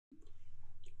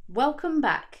Welcome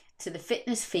back to the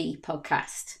Fitness Fee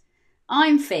podcast.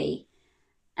 I'm Fee,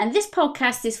 and this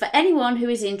podcast is for anyone who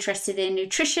is interested in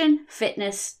nutrition,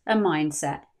 fitness, and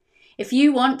mindset. If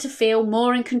you want to feel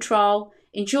more in control,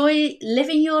 enjoy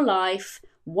living your life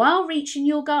while reaching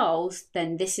your goals,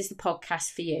 then this is the podcast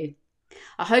for you.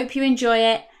 I hope you enjoy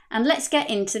it, and let's get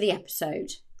into the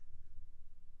episode.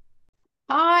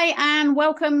 Hi, and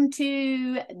welcome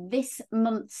to this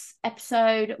month's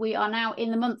episode. We are now in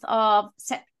the month of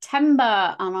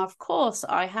September, and of course,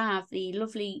 I have the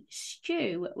lovely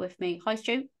Stu with me. Hi,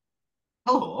 Stu.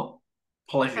 Hello,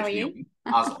 pleasure How are to be you?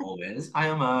 on. As always, I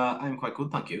am quite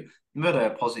good, thank you. I've had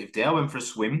a positive day. I went for a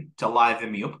swim to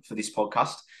liven me up for this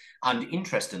podcast, and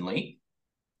interestingly,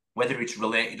 whether it's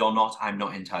related or not, I'm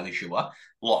not entirely sure. A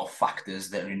lot of factors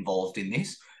that are involved in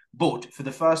this, but for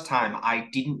the first time, I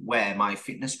didn't wear my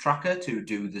fitness tracker to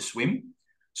do the swim,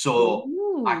 so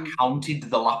I Ooh. counted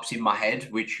the laps in my head,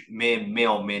 which may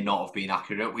or may not have been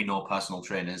accurate. We know personal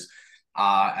trainers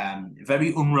are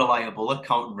very unreliable at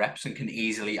counting reps and can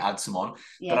easily add some on.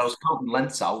 But I Yes. was counting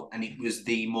lengths out, and it was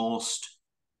the most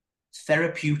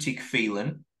therapeutic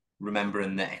feeling.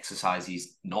 Remembering that exercise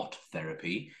is not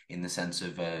therapy in the sense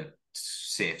of a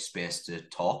safe space to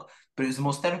talk, but it was the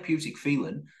most therapeutic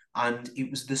feeling, and it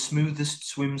was the smoothest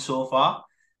swim so far.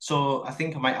 So I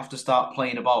think I might have to start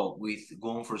playing about with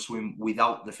going for a swim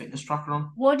without the fitness tracker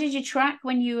on. What did you track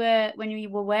when you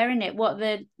were wearing it? What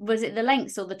the was it the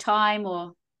lengths or the time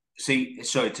or? See,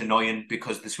 so it's annoying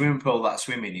because the swimming pool that I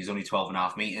swim in is only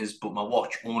 12.5 meters, but my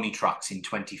watch only tracks in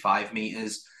 25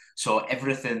 meters. So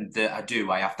everything that I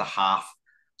do, I have to half.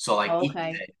 So like Oh, each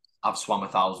okay. day I've swam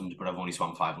 1,000, but I've only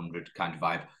swam 500 kind of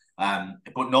vibe.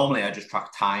 But normally I just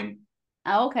track time.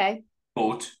 Oh, okay.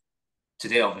 But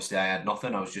today, obviously, I had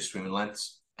nothing. I was just swimming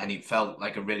lengths, and it felt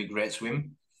like a really great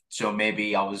swim. So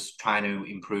maybe I was trying to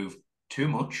improve too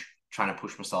much, trying to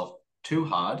puch myself too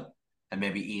hard, and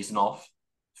maybe easing off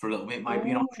for a little bit might be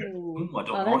an option. Ooh. I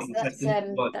don't Oh, know. that's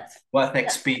Interesting, but worth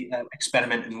that's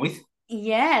experimenting with.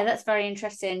 yeah, that's very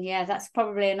interesting. Yeah, that's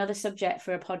probably another subject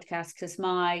for a podcast because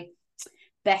my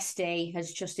bestie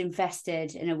has just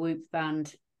invested in a Whoop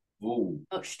band, Oh,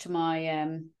 much to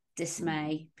my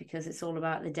dismay because it's all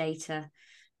about the data.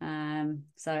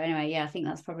 So anyway, yeah, I think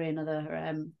that's probably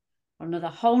another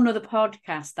whole nother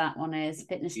podcast. That one is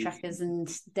fitness trackers and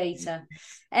data.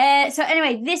 So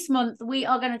anyway, this month we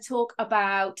are going to talk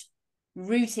about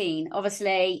routine.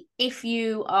 Obviously, if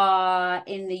you are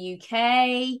in the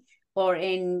UK or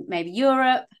in maybe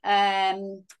Europe,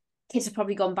 kids have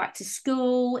probably gone back to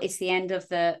school. It's the end of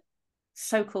the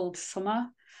so-called summer.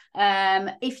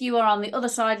 If you are on the other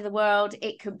side of the world,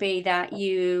 it could be that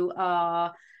you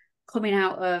are coming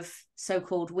out of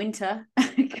so-called winter,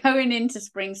 going into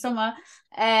spring, summer.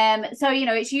 So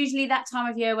it's usually that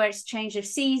time of year where it's change of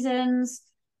seasons.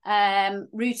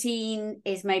 Routine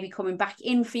is maybe coming back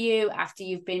in for you after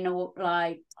you've been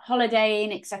like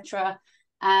holidaying, etc.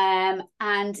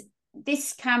 And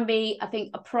this can be, I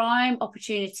think, a prime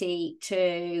opportunity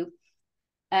to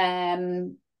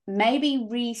maybe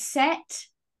reset.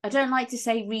 I don't like to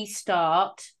say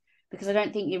restart because I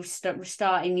don't think you're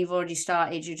restarting. You've already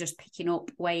started. You're just picking up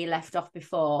where you left off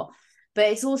before. But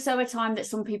it's also a time that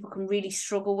some people can really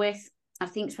struggle with. I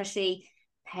think especially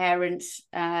parents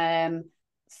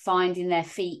finding their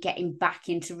feet, getting back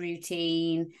into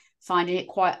routine, finding it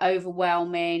quite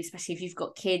overwhelming, especially if you've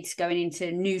got kids going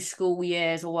into new school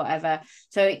years or whatever.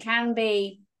 So it can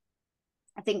be,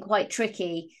 I think, quite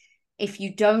tricky if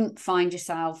you don't find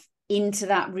yourself into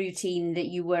that routine that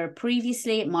you were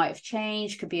previously. It might have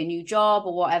changed, could be a new job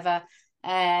or whatever.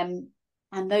 And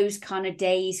those kind of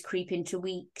days creep into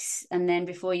weeks. And then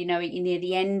before you know it, you're near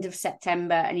the end of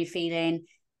September and you're feeling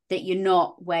that you're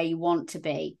not where you want to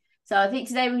be. So I think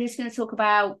today we're just going to talk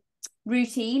about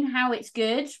routine, how it's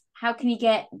good, how can you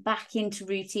get back into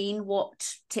routine,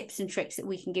 what tips and tricks that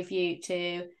we can give you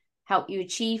to help you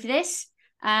achieve this.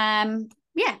 Yeah,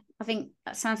 I think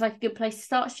that sounds like a good place to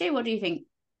start. Stu, what do you think?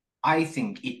 I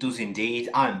think it does indeed.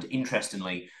 And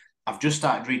interestingly, I've just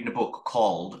started reading a book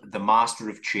called The Master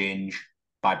of Change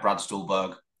by Brad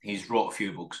Stulberg. He's wrote a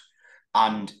few books.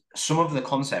 And some of the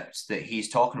concepts that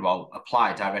he's talking about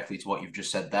apply directly to what you've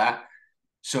just said there.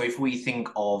 So if we think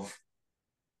of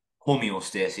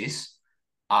homeostasis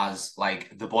as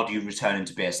like the body returning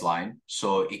to baseline,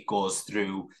 so it goes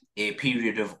through a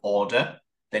period of order,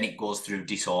 then it goes through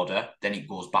disorder, then it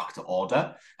goes back to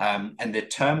order. And the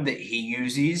term that he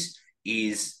uses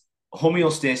is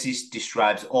homeostasis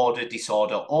describes order,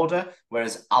 disorder, order,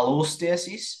 whereas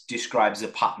allostasis describes a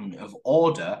pattern of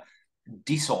order,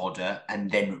 disorder,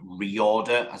 and then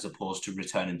reorder as opposed to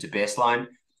returning to baseline.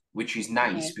 which is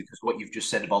nice Yeah. because what you've just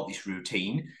said about this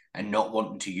routine and not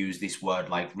wanting to use this word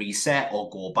like reset or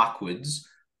go backwards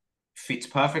fits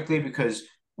perfectly because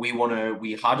we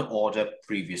had order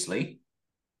previously.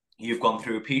 You've gone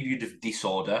through a period of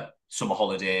disorder, summer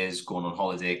holidays, going on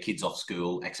holiday, kids off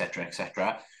school, etc.,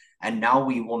 etc. And now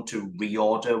we want to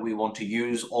reorder. We want to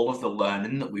use all of the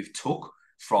learning that we've took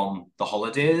from the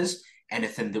holidays,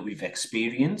 anything that we've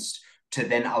experienced, to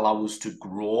then allow us to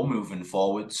grow moving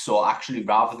forward. So actually,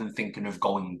 rather than thinking of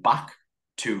going back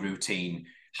to routine,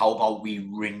 how about we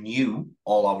renew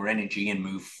all our energy and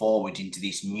move forward into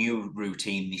this new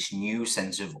routine, this new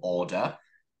sense of order,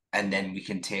 and then we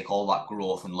can take all that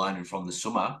growth and learning from the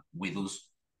summer with us.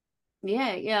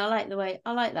 Yeah,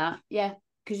 I like that. Yeah,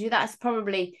 because that's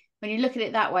probably, when you look at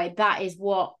it that way, that is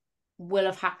what will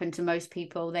have happened to most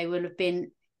people. They will have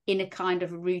been in a kind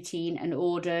of a routine and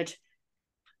ordered,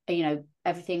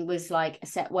 everything was like a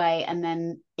set way, and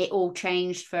then it all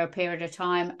changed for a period of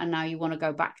time, and now you want to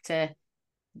go back to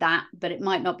that, but it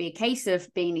might not be a case of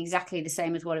being exactly the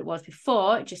same as what it was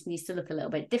before. It just needs to look a little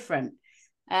bit different.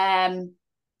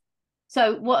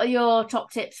 So what are your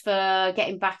top tips for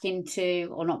getting back into,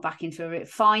 or not back into it,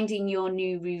 finding your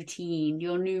new routine,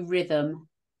 your new rhythm?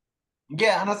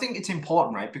 Yeah, and I think it's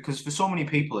important, right? Because for so many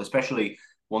people, especially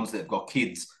ones that have got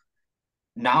kids,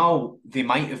 now they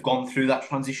might have gone through that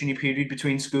transitionary period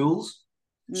between schools.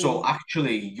 So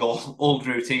actually, your old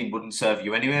routine wouldn't serve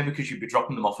you anyway because you'd be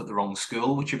dropping them off at the wrong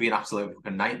school, which would be an absolute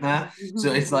fucking nightmare.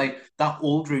 So it's like that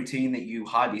old routine that you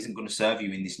had isn't going to serve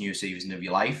you in this new season of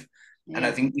your life. And I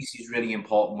Yeah. think this is really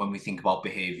important when we think about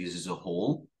behaviors as a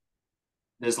whole.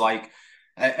 There's like,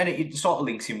 and it sort of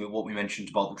links in with what we mentioned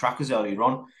about the trackers earlier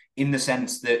on, in the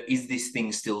sense that is this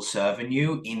thing still serving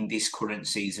you in this current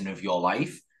season of your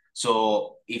life?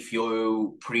 So if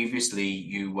you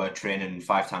were training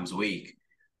 5 times a week,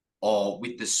 or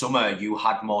with the summer you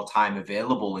had more time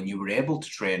available and you were able to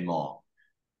train more,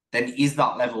 then is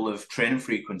that level of training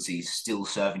frequency still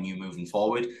serving you moving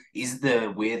forward? Is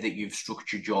the way that you've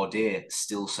structured your day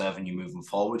still serving you moving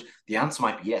forward? The answer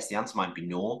might be yes, the answer might be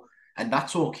no. And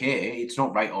that's okay. It's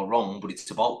not right or wrong, but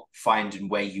it's about finding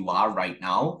where you are right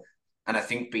now. And I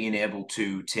think being able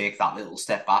to take that little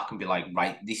step back and be like,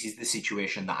 right, this is the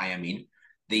situation that I am in.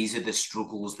 These are the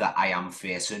struggles that I am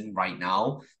facing right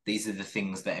now. These are the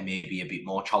things that are maybe a bit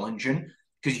more challenging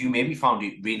because you maybe found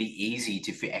it really easy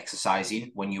to fit exercise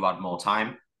in when you had more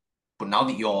time. But now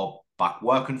that you're back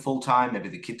working full time, maybe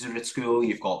the kids are at school,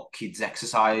 you've got kids'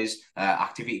 exercise,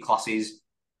 activity classes,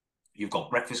 you've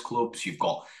got breakfast clubs, you've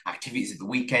got activities at the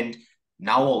weekend.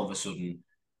 Now, all of a sudden,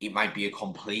 it might be a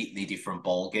completely different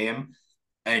ball game.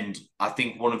 And I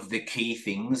think one of the key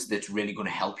things that's really going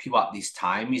to help you at this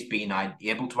time is being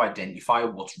able to identify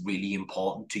what's really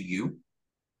important to you,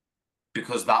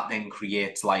 because that then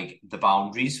creates like the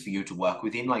boundaries for you to work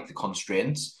within, like the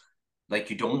constraints.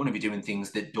 Like you don't want to be doing things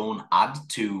that don't add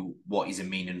to what is a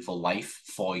meaningful life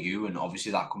for you. And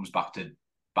obviously that comes back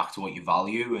to what you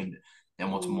value and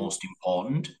what's most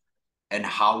important. And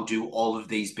how do all of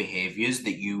these behaviors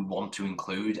that you want to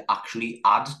include actually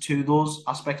add to those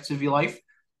aspects of your life?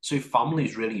 So if family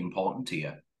is really important to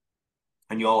you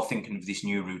and you're thinking of this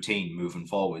new routine moving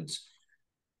forwards,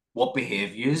 what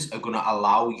behaviors are going to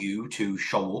allow you to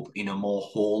show up in a more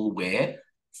whole way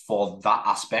for that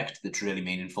aspect that's really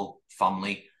meaningful?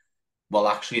 Family. Well,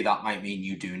 actually, that might mean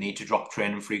you do need to drop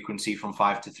training frequency from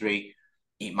 5 to 3.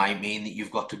 It might mean that you've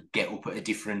got to get up at a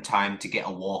different time to get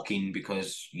a walk in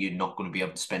because you're not going to be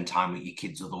able to spend time with your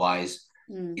kids otherwise.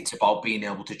 It's about being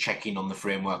able to check in on the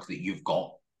framework that you've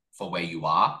got for where you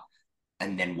are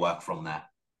and then work from there.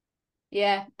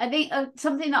 Yeah, I think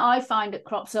something that I find that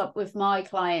crops up with my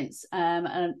clients,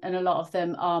 and a lot of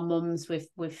them are mums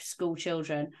with school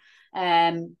children,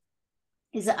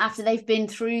 is that after they've been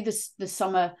through the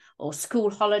summer or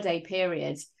school holiday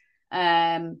periods,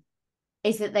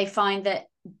 is that they find that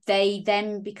they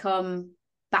then become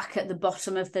back at the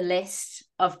bottom of the list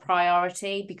of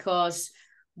priority because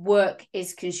work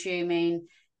is consuming,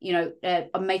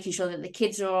 I'm making sure that the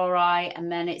kids are all right,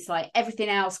 and then it's like everything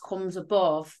else comes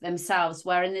above themselves,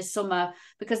 where in this summer,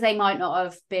 because they might not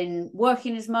have been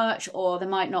working as much, or they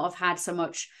might not have had so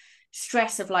much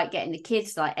stress of like getting the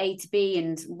kids like A to B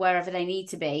and wherever they need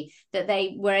to be, that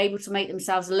they were able to make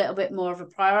themselves a little bit more of a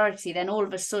priority. Then all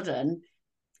of a sudden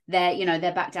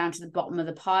they're back down to the bottom of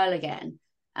the pile again,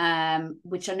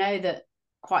 which I know that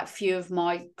quite a few of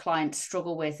my clients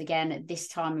struggle with again at this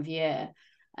time of year.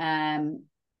 And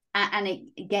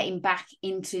getting back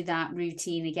into that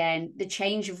routine again. The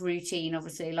change of routine,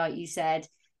 obviously, like you said,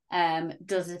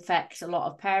 does affect a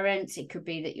lot of parents. It could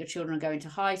be that your children are going to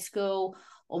high school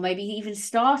or maybe even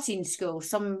starting school.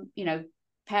 Some,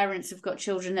 parents have got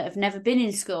children that have never been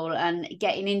in school and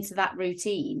getting into that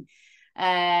routine.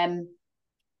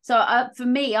 So for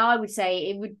me, I would say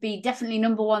it would be definitely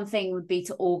number one thing would be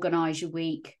to organise your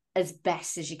week as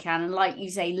best as you can. And like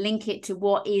you say, link it to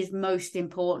what is most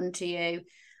important to you,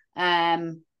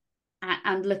 and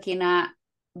looking at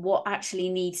what actually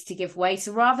needs to give way.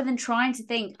 So rather than trying to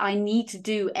think, I need to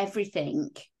do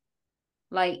everything,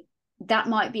 like that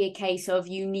might be a case of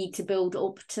you need to build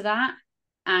up to that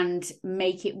and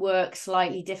make it work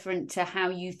slightly different to how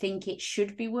you think it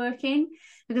should be working.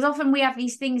 Because often we have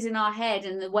these things in our head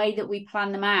and the way that we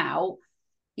plan them out.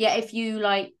 Yeah, if you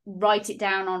like write it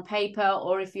down on paper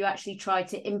or if you actually try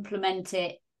to implement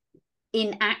it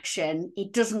in action,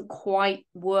 it doesn't quite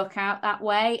work out that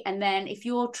way. And then if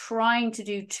you're trying to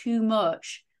do too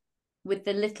much with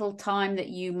the little time that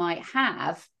you might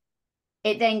have,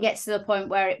 it then gets to the point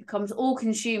where it becomes all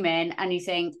consuming and you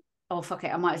think, oh, fuck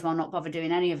it, I might as well not bother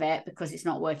doing any of it because it's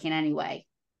not working anyway.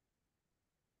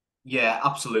 Yeah,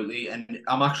 absolutely. And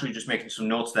I'm actually just making some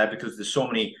notes there because there's so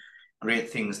many great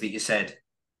things that you said.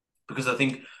 Because I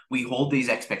think we hold these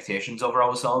expectations over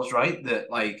ourselves, right? That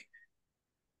like,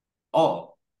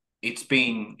 oh, it's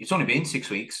only been 6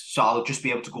 weeks, so I'll just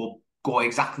be able to go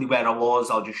exactly where I was.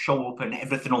 I'll just show up and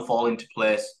everything will fall into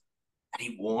place. And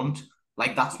it won't.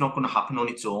 Like that's not going to happen on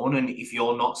its own. And if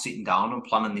you're not sitting down and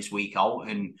planning this week out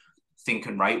and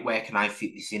thinking, right, where can I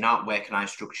fit this in at? Where can I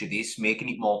structure this? Making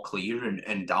it more clear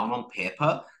and down on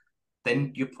paper,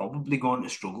 then you're probably going to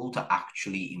struggle to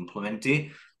actually implement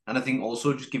it. And I think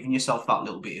also just giving yourself that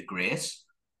little bit of grace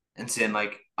and saying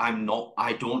like,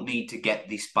 I don't need to get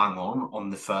this bang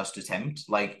on the first attempt.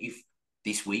 Like if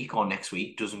this week or next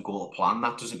week doesn't go to plan,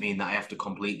 that doesn't mean that I have to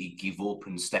completely give up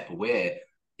and step away.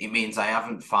 It means I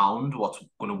haven't found what's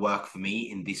going to work for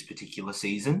me in this particular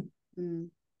season. Mm.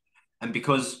 And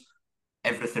because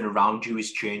everything around you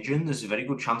is changing, there's a very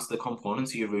good chance the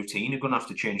components of your routine are going to have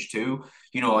to change too.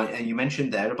 You know, and you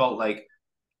mentioned there about like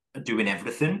doing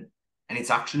everything. And it's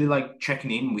actually like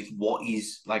checking in with what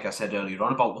is, like I said earlier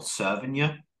on, about what's serving you.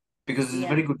 Because there's a Yeah.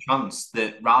 very good chance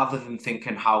that rather than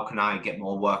thinking, how can I get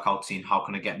more workouts in? How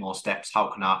can I get more steps? How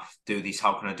can I do this?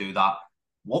 How can I do that?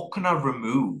 What can I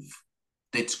remove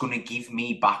that's going to give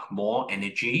me back more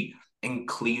energy and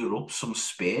clear up some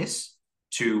space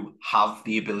to have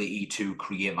the ability to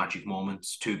create magic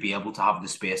moments, to be able to have the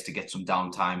space to get some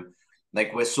downtime?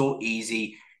 Like we're so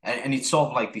easy, and it's sort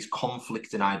of like this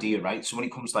conflicting idea, right? So when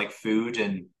it comes to like food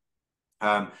and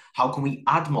how can we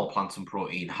add more plants and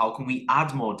protein? How can we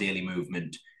add more daily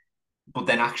movement? But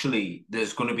then actually,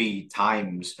 there's going to be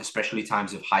times, especially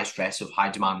times of high stress, of high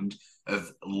demand,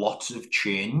 of lots of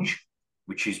change,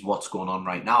 which is what's going on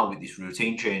right now with this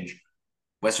routine change,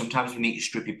 where sometimes we need to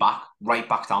strip it back, right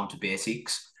back down to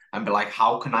basics and be like,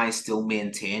 how can I still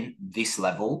maintain this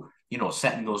level? You know,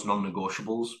 setting those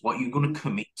non-negotiables, what you're going to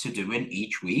commit to doing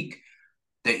each week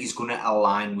that is going to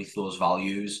align with those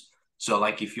values. So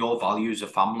like if your values are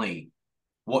family,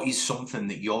 what is something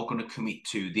that you're going to commit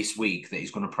to this week that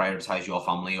is going to prioritize your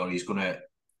family or is going to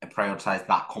prioritize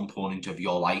that component of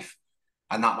your life?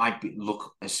 And that might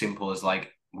look as simple as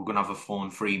like, we're going to have a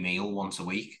phone-free meal once a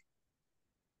week.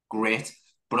 Great.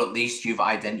 But at least you've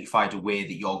identified a way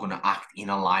that you're going to act in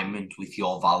alignment with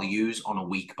your values on a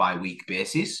week-by-week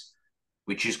basis,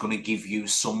 which is going to give you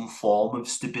some form of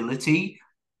stability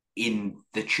in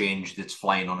the change that's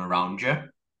flying on around you.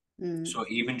 Mm. So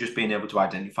even just being able to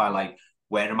identify like,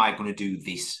 where am I going to do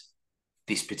this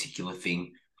particular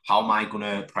thing? How am I going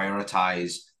to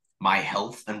prioritize my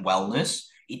health and wellness?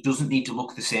 It doesn't need to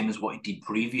look the same as what it did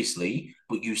previously,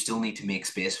 but you still need to make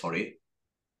space for it.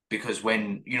 Because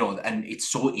when, you know, and it's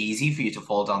so easy for you to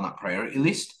fall down that priority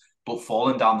list, but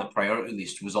falling down the priority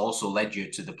list was also led you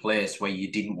to the place where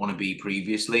you didn't want to be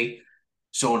previously.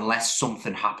 So unless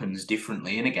something happens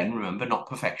differently, and again, remember, not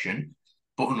perfection,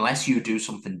 but unless you do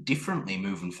something differently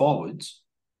moving forwards,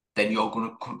 then you're going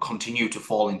to continue to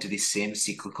fall into this same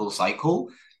cyclical cycle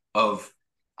of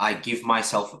I give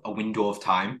myself a window of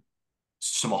time,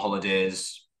 summer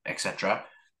holidays, etc.,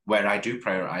 where I do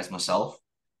prioritize myself.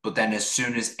 But then as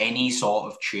soon as any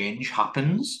sort of change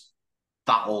happens,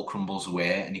 that all crumbles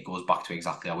away and it goes back to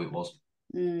exactly how it was.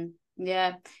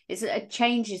 Yeah, it's a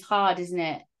change is hard, isn't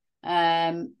it?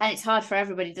 And it's hard for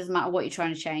everybody. It doesn't matter what you're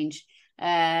trying to change.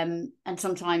 And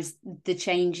sometimes the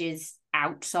change is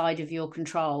outside of your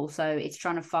control. So it's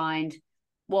trying to find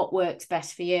what works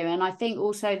best for you. And I think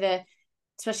also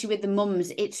especially with the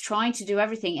mums, it's trying to do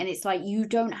everything. And it's like, you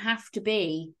don't have to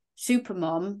be super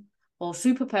mum or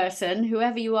super person,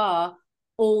 whoever you are,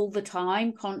 all the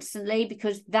time, constantly,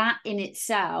 because that in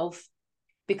itself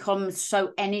becomes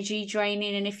so energy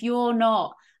draining. And if you're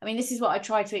not I mean, this is what I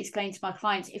try to explain to my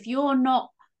clients. If you're not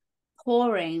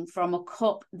pouring from a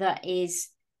cup that is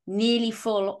nearly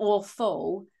full or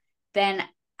full, then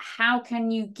how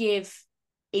can you give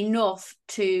enough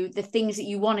to the things that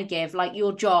you want to give, like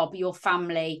your job, your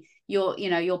family,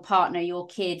 your partner, your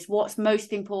kids? What's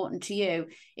most important to you?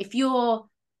 If you're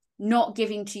not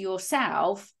giving to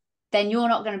yourself, then you're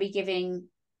not going to be giving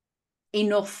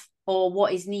enough or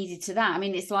what is needed to that. I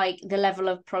mean, it's like the level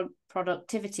of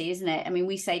productivity, isn't it? I mean,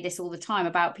 we say this all the time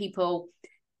about people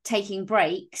taking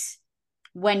breaks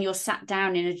when you're sat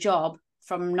down in a job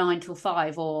from 9 till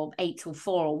 5 or 8 till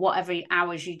 4 or whatever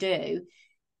hours you do.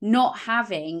 Not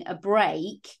having a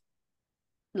break,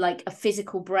 like a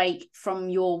physical break from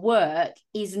your work,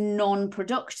 is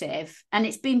non-productive. And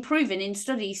it's been proven in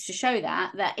studies to show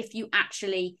that if you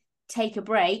actually take a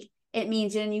break, it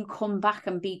means then you come back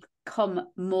and become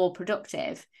more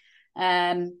productive.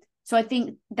 So I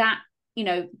think that,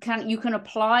 you can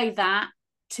apply that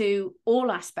to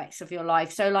all aspects of your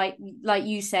life. So like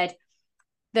you said,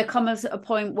 there comes a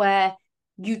point where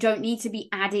you don't need to be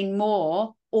adding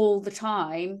more all the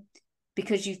time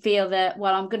because you feel that,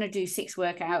 well, I'm going to do 6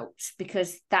 workouts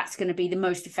because that's going to be the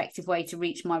most effective way to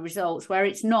reach my results, where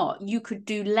it's not. You could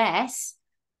do less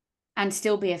and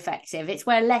still be effective. It's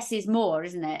where less is more,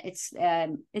 isn't it?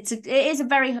 It is a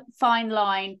very fine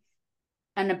line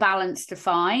and a balance to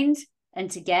find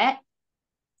and to get.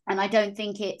 And I don't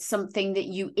think it's something that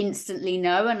you instantly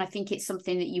know. And I think it's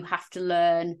something that you have to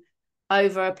learn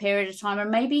over a period of time.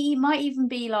 And maybe you might even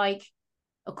be like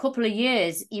a couple of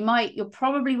years. You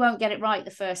probably won't get it right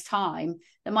the first time.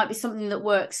 There might be something that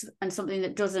works and something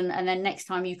that doesn't. And then next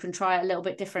time you can try it a little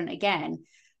bit different again.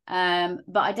 But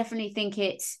I definitely think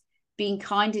it's being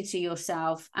kinder to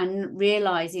yourself and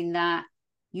realizing that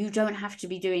you don't have to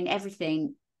be doing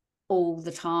everything all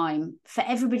the time for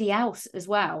everybody else as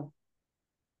well.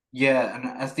 Yeah, and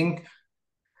I think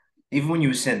even when you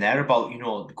were saying there about,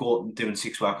 doing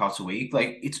 6 workouts a week,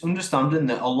 like it's understanding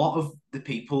that a lot of the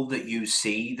people that you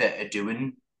see that are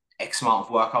doing X amount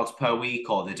of workouts per week,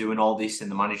 or they're doing all this and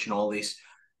they're managing all this,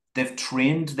 they've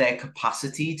trained their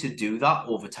capacity to do that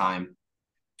over time.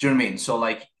 Do you know what I mean? So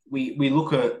like we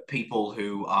look at people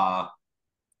who are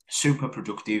super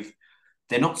productive.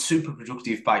 They're not super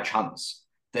productive by chance.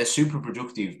 They're super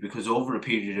productive because over a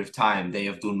period of time, they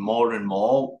have done more and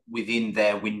more within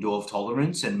their window of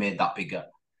tolerance and made that bigger.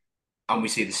 And we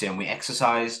see the same with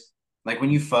exercise. Like when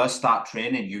you first start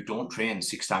training, you don't train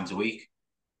 6 times a week.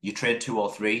 You train 2 or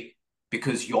 3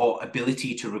 because your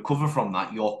ability to recover from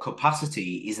that, your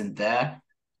capacity isn't there.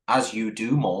 As you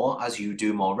do more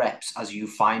reps, as you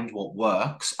find what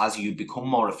works, as you become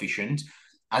more efficient,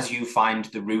 as you find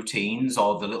the routines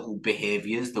or the little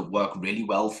behaviors that work really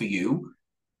well for you,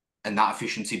 and that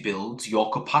efficiency builds,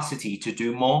 your capacity to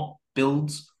do more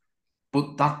builds.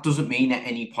 But that doesn't mean at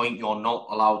any point you're not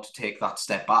allowed to take that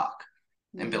step back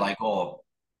and be like, oh,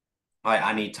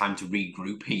 I need time to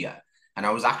regroup here. And I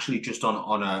was actually just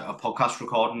on a podcast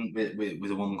recording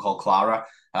with a woman called Clara,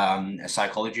 a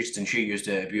psychologist, and she used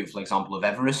a beautiful example of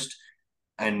Everest.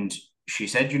 And she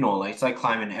said, like, it's like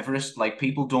climbing Everest. Like,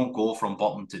 people don't go from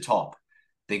bottom to top.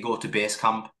 They go to base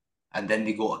camp, and then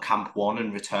they go to camp 1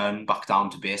 and return back down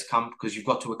to base camp, because you've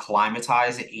got to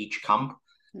acclimatize at each camp.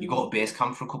 You go to base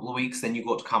camp for a couple of weeks, then you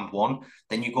go to camp 1,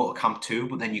 then you go to camp 2,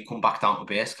 but then you come back down to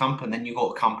base camp, and then you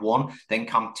go to camp 1, then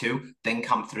camp 2, then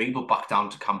camp 3, but back down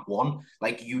to camp 1.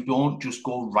 Like, you don't just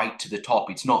go right to the top.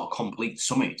 It's not a complete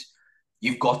summit.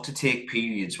 You've got to take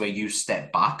periods where you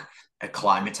step back,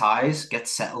 acclimatize, get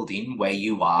settled in where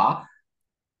you are,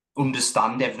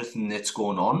 understand everything that's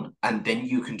going on, and then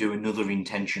you can do another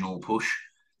intentional push.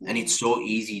 And it's so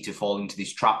easy to fall into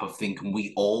this trap of thinking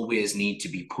we always need to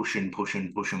be pushing.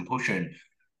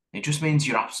 It just means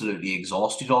you're absolutely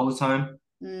exhausted all the time.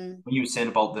 When you were saying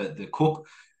about the cup,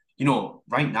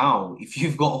 right now, if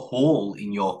you've got a hole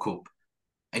in your cup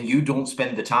and you don't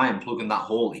spend the time plugging that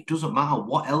hole, it doesn't matter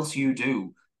what else you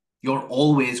do, you're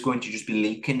always going to just be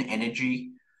leaking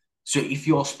energy. So if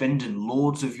you're spending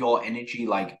loads of your energy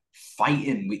like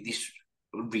fighting with this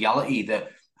reality that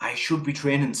I should be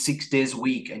training 6 days a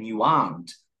week and you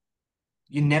aren't,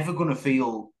 you're never going to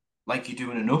feel like you're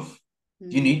doing enough.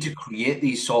 You need to create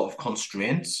these sort of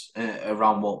constraints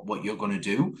around what you're going to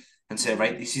do and say,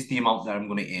 right, this is the amount that I'm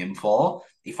going to aim for.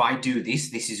 If I do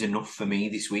this, this is enough for me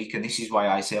this week. And this is why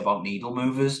I say about needle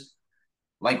movers.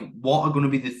 Like, what are going to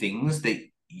be the things that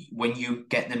when you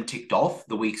get them ticked off,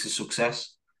 the weeks of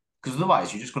success? Because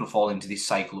otherwise you're just going to fall into this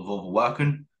cycle of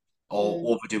overworking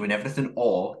or overdoing everything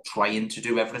or trying to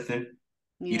do everything.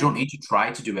 You don't need to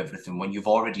try to do everything when you've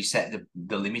already set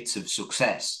the limits of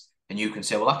success And you can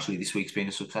say, well, actually, this week's been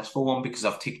a successful one because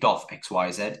I've ticked off X, Y,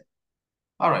 Z.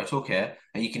 All right, okay.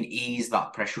 And you can ease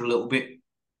that pressure a little bit.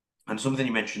 And something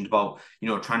you mentioned about,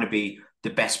 trying to be the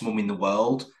best mum in the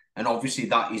world. And obviously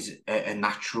that is a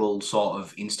natural sort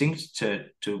of instinct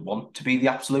to want to be the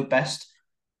absolute best.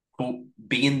 But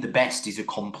being the best is a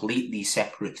completely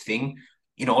separate thing.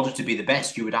 In order to be the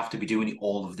best, you would have to be doing it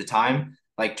all of the time.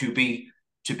 Like to be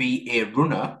a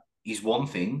runner is one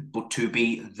thing, but to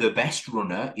be the best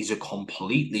runner is a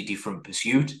completely different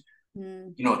pursuit.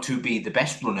 To be the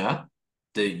best runner,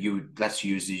 let's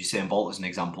use Usain Bolt as an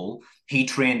example. He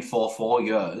trained for 4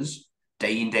 years,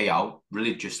 day in, day out,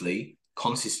 religiously,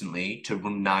 consistently to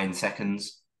run 9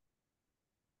 seconds.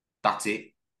 That's it.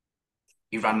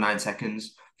 He ran 9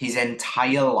 seconds. His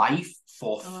entire life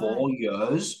for 4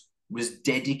 years was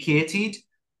dedicated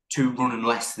to running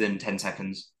less than 10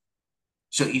 seconds.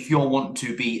 So if you're wanting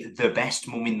to be the best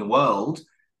mum in the world,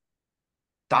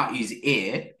 that is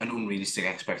A, an unrealistic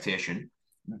expectation.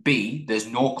 B, there's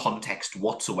no context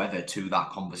whatsoever to that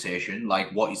conversation.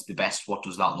 Like, what is the best? What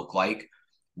does that look like?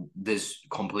 There's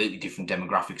completely different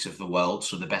demographics of the world.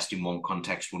 So the best in one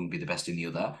context wouldn't be the best in the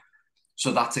other.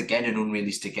 So that's, again, an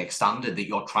unrealistic standard that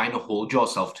you're trying to hold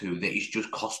yourself to that is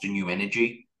just costing you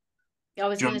energy. I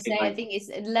was going to say, I think it's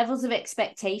levels of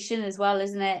expectation as well,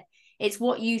 isn't it? It's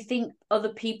what you think other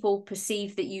people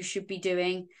perceive that you should be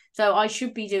doing. So I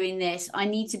should be doing this. I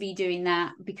need to be doing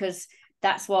that because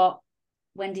that's what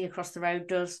Wendy across the road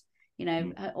does.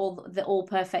 All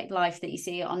perfect life that you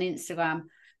see on Instagram,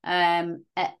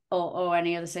 or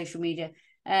any other social media.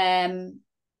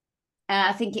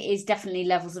 I think it is definitely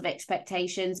levels of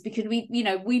expectations because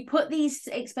we put these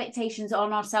expectations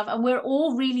on ourselves, and we're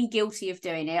all really guilty of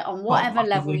doing it on whatever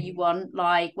level you want,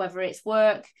 like whether it's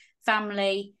work,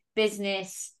 family,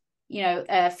 business,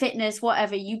 fitness,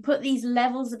 whatever. You put these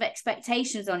levels of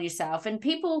expectations on yourself, and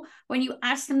people, when you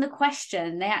ask them the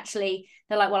question, they're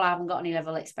like, well, I haven't got any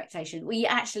level of expectation. Well, you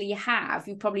actually have.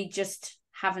 You probably just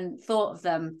haven't thought of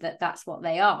them that's what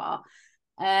they are.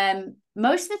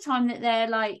 Most of the time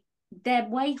that they're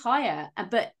way higher,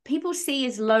 but people see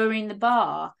as lowering the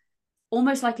bar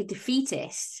almost like a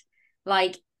defeatist,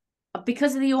 like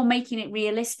because you're making it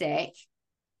realistic.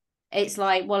 It's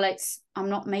like, well, I'm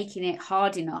not making it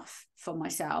hard enough for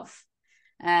myself.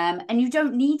 And you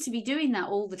don't need to be doing that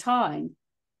all the time.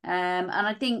 And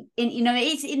I think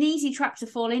it's an easy trap to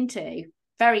fall into,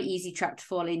 very easy trap to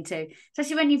fall into,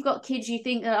 especially when you've got kids. You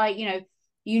think that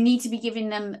you need to be giving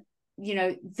them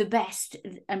the best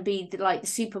and be like the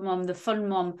super mom, the fun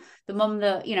mom, the mom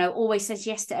that always says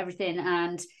yes to everything.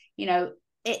 And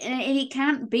it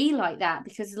can't be like that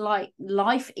because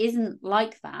life isn't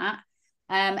like that.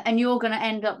 And you're going to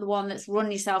end up the one that's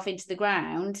run yourself into the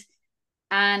ground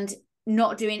and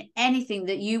not doing anything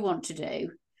that you want to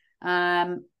do.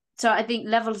 So I think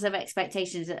levels of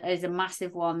expectations is a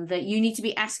massive one that you need to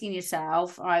be asking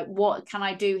yourself, all right, what can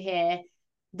I do here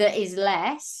that is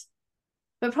less?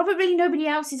 But probably nobody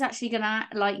else is actually going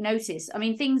to notice. I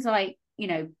mean, things like,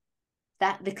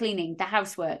 that the cleaning, the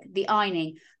housework, the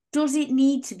ironing, does it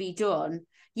need to be done?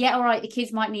 Yeah, all right, the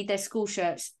kids might need their school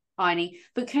shirts ironing,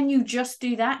 but can you just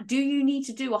do that? Do you need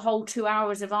to do a whole 2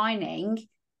 hours of ironing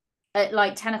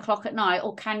at 10 o'clock at night,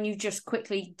 or can you just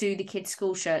quickly do the kids'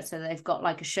 school shirts so they've got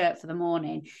a shirt for the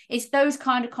morning? It's those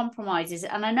kind of compromises.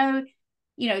 And I know,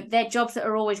 they're jobs that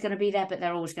are always going to be there, but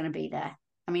they're always going to be there.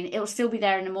 I mean, it'll still be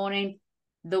there in the morning.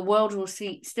 The world will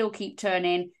still keep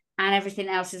turning, and everything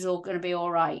else is all going to be all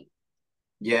right.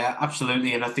 Yeah,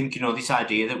 absolutely. And I think, this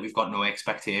idea that we've got no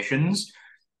expectations,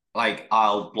 like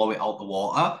I'll blow it out the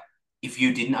water. If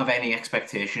you didn't have any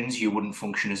expectations, you wouldn't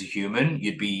function as a human.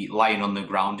 You'd be lying on the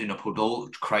ground in a puddle,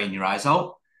 crying your eyes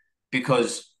out,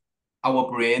 because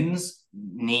our brains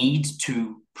need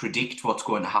to predict what's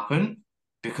going to happen.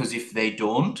 Because if they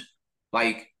don't,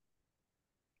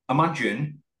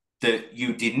 imagine that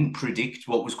you didn't predict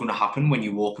what was going to happen when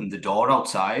you opened the door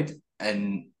outside,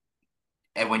 and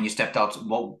when you stepped out,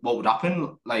 what would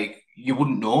happen? You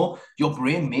wouldn't know. Your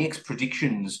brain makes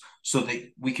predictions so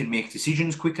that we can make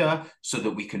decisions quicker, so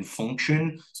that we can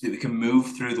function, so that we can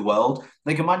move through the world.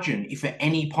 Imagine if at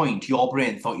any point your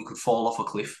brain thought you could fall off a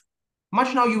cliff.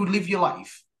 Imagine how you would live your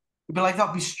life. You'd be like,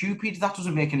 that'd be stupid. That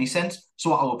doesn't make any sense.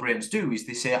 So what our brains do is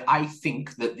they say, I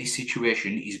think that this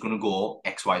situation is going to go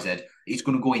X, Y, Z. It's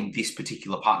going to go in this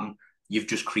particular pattern. You've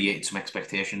just created some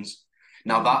expectations.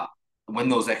 Now that when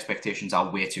those expectations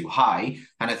are way too high,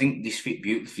 and I think this fit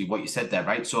beautifully what you said there,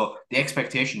 right? So the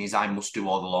expectation is I must do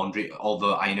all the laundry, all the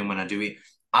ironing when I do it.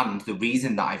 And the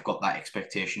reason that I've got that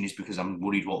expectation is because I'm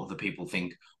worried what other people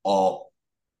think, or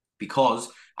because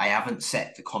I haven't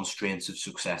set the constraints of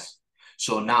success.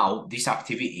 So now this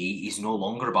activity is no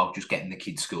longer about just getting the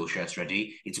kids' school shirts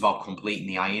ready. It's about completing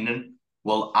the ironing.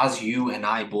 Well, as you and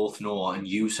I both know, and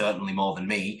you certainly more than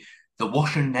me, the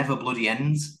washing never bloody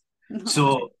ends.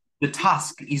 So the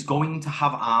task is going to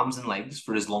have arms and legs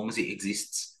for as long as it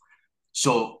exists.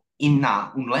 So in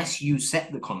that, unless you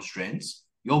set the constraints,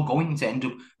 you're going to end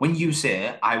up, when you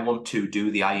say, I want to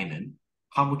do the ironing,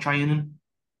 how much ironing?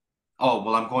 Oh,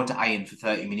 well, I'm going to iron for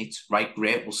 30 minutes. Right,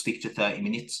 great, we'll stick to 30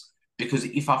 minutes. Because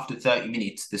if after 30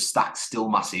 minutes the stack's still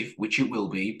massive, which it will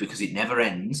be because it never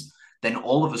ends, then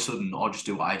all of a sudden, I'll just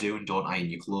do what I do and don't iron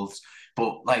your clothes.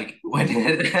 But like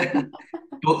when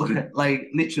but like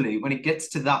literally when it gets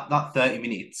to that 30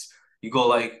 minutes, you go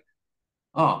like,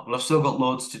 oh, well, I've still got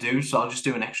loads to do, so I'll just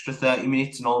do an extra 30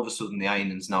 minutes, and all of a sudden the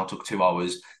ironing's now took 2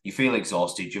 hours. You feel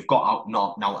exhausted, you've got out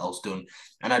not now else done.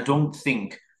 And I don't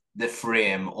think the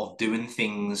frame of doing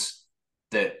things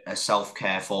that are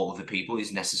self-care for other people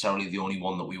is necessarily the only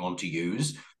one that we want to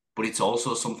use, but it's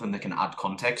also something that can add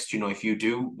context. You know, if you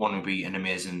do want to be an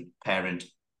amazing parent,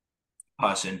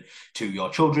 person to your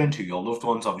children, to your loved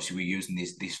ones. Obviously, we're using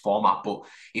this format, but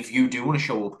if you do want to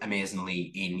show up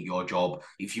amazingly in your job,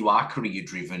 if you are career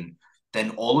driven,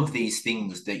 then all of these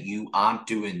things that you aren't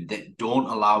doing that don't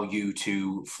allow you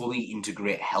to fully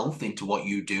integrate health into what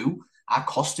you do are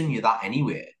costing you that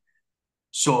anyway.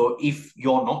 So if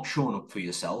you're not showing up for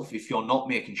yourself, if you're not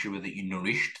making sure that you're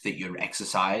nourished, that you're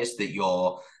exercised, that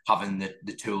you're having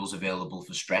the tools available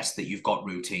for stress, that you've got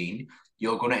routine,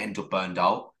 you're going to end up burned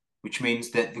out, which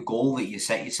means that the goal that you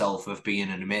set yourself of being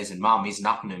an amazing mum isn't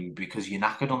happening because you're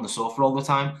knackered on the sofa all the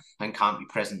time and can't be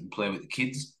present and play with the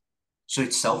kids. So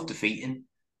it's self-defeating.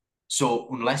 So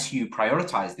unless you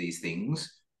prioritize these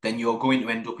things, then you're going to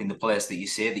end up in the place that you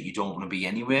say that you don't want to be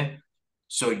anyway.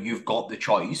 So you've got the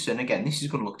choice, and again, this is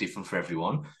going to look different for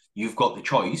everyone. You've got the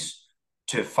choice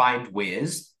to find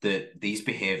ways that these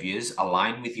behaviors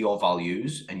align with your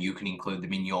values and you can include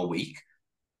them in your week,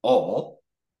 or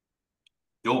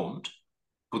don't,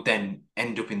 but then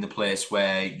end up in the place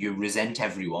where you resent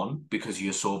everyone because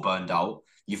you're so burned out.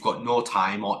 You've got no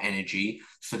time or energy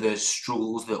for the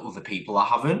struggles that other people are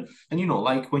having. And, you know,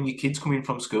 like when your kids come in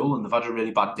from school and they've had a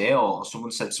really bad day or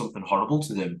someone said something horrible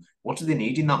to them, what do they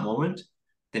need in that moment?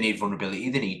 They need vulnerability,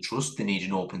 they need trust, they need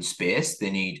an open space, they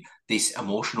need this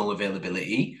emotional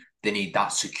availability, they need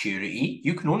that security.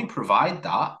 You can only provide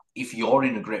that if you're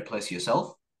in a great place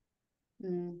yourself.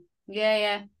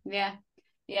 Yeah.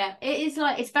 It is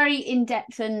like it's very in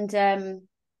depth and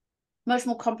much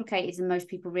more complicated than most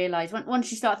people realize.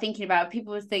 Once you start thinking about it,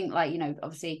 people would think like, you know,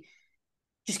 obviously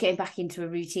just getting back into a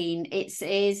routine.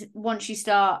 Is once you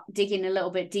start digging a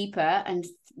little bit deeper and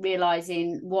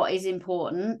realizing what is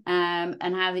important, and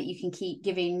how that you can keep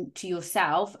giving to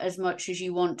yourself as much as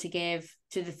you want to give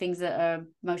to the things that are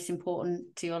most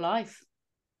important to your life.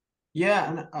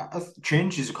 Yeah, and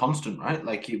change is a constant, right?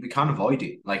 Like we can't avoid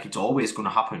it. Like it's always going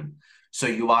to happen. So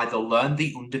you either learn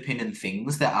the underpinning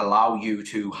things that allow you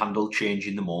to handle change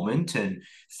in the moment and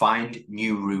find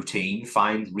new routine,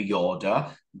 find reorder,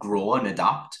 grow and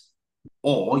adapt,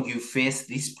 or you face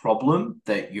this problem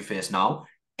that you face now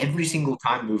every single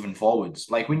time moving forwards.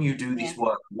 Like when you do Yeah. this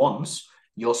work once,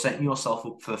 you're setting yourself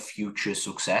up for future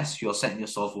success. You're setting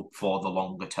yourself up for the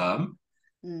longer term.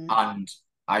 And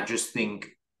I just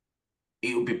think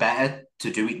it would be better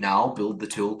to do it now, build the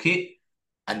toolkit,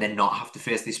 and then not have to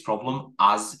face this problem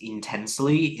as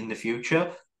intensely in the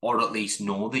future, or at least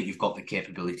know that you've got the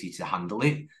capability to handle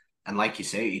it. And like you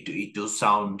say, it does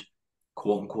sound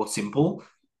quote unquote simple,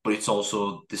 but it's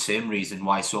also the same reason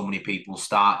why so many people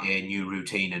start a new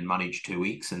routine and manage 2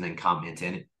 weeks and then can't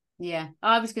maintain it. Yeah.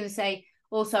 I was going to say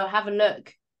also have a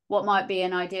look. What might be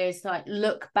an idea is like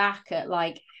look back at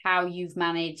like how you've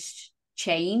managed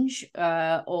change,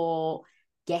 or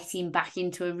getting back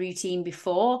into a routine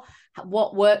before.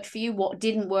 What worked for you, what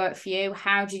didn't work for you,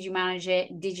 how did you manage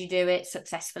it, did you do it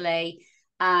successfully,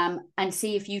 and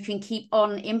see if you can keep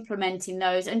on implementing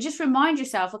those and just remind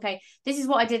yourself, okay, this is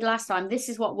what I did last time, this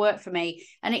is what worked for me.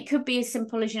 And it could be as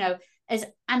simple as, you know, as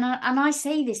and I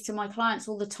say this to my clients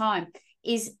all the time,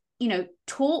 is, you know,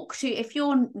 talk to, if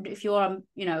you're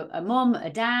you know, a mom, a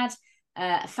dad,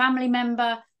 a family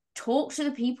member, talk to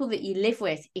the people that you live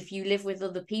with, if you live with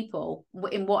other people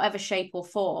in whatever shape or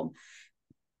form,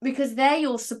 because they're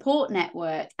your support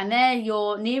network and they're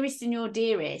your nearest and your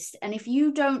dearest. And if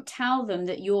you don't tell them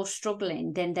that you're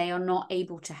struggling, then they are not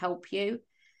able to help you.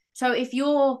 So if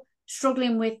you're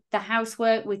struggling with the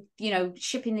housework, with, you know,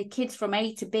 shipping the kids from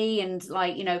A to B, and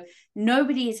like, you know,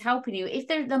 nobody is helping you, if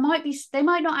there might be, they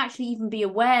might not actually even be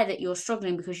aware that you're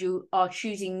struggling because you are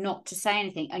choosing not to say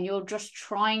anything and you're just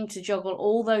trying to juggle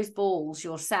all those balls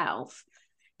yourself,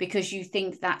 because you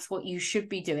think that's what you should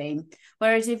be doing.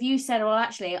 Whereas if you said, well,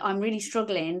 actually, I'm really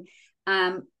struggling,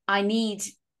 I need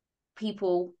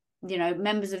people,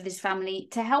 members of this family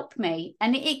to help me.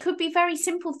 And it could be very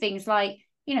simple things like,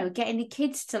 getting the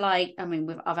kids to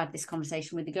I've had this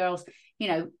conversation with the girls,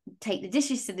 take the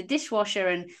dishes to the dishwasher,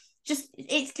 and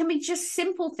it can be just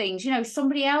simple things.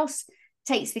 Somebody else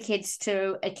takes the kids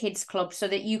to a kids club so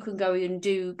that you can go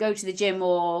to the gym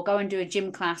or go and do a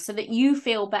gym class so that you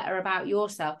feel better about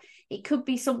yourself. It could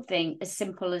be something as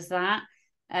simple as that.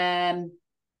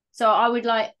 So I would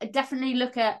definitely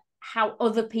look at how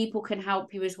other people can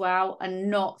help you as well, and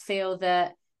not feel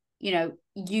that,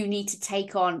 you need to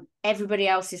take on everybody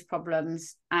else's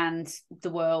problems and the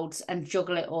world's and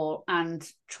juggle it all and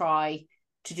try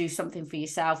to do something for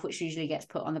yourself, which usually gets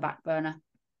put on the back burner.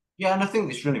 Yeah, and I think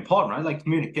this is really important, right? Like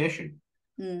communication.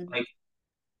 Mm. Like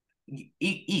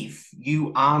if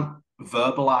you aren't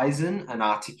verbalizing and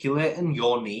articulating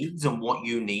your needs and what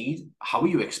you need, how are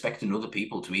you expecting other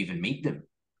people to even meet them?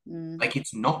 Like,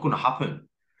 it's not going to happen.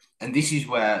 And this is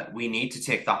where we need to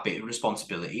take that bit of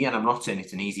responsibility. And I'm not saying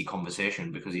it's an easy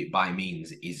conversation, because it by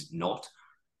means is not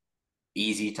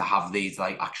easy to have these,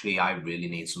 like, actually, I really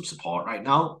need some support right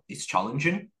now. It's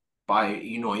challenging.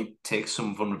 It takes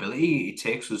some vulnerability. It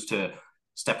takes us to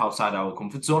step outside our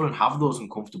comfort zone and have those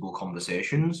uncomfortable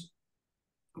conversations.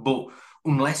 But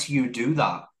unless you do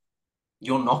that,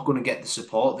 you're not going to get the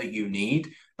support that you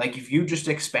need. Like, if you just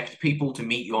expect people to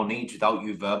meet your needs without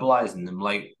you verbalizing them,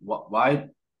 like, why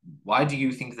do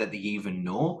you think that they even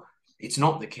know? It's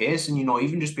not the case. And,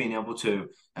 even just being able to,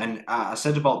 and I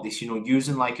said about this,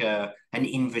 using like an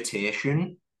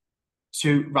invitation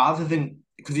to, rather than,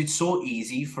 because it's so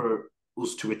easy for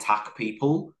us to attack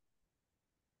people,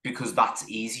 because that's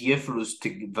easier for us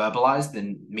to verbalize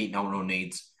than meeting our own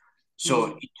needs.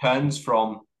 So it turns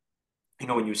from,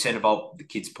 when you were saying about the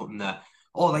kids putting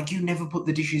you never put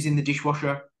the dishes in the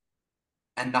dishwasher,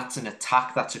 and that's an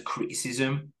attack, that's a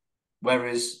criticism.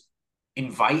 Whereas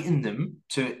inviting them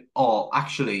to,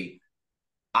 actually,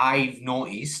 I've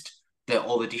noticed that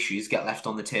all the dishes get left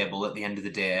on the table at the end of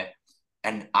the day,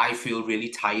 and I feel really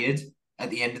tired at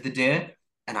the end of the day,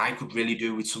 and I could really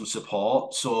do with some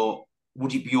support. So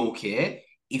would it be okay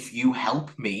if you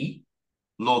help me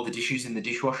load the dishes in the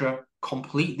dishwasher?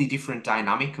 Completely different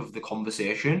dynamic of the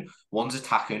conversation. One's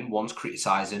attacking, one's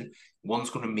criticizing, one's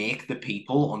going to make the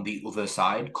people on the other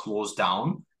side close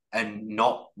down and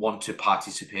not want to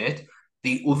participate.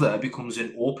 The other becomes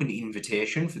an open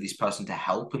invitation for this person to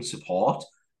help and support,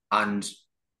 and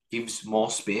gives more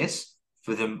space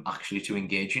for them actually to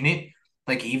engage in it.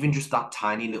 Like, even just that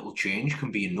tiny little change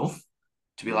can be enough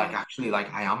to be like, actually,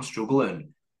 like, I am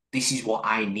struggling. This is what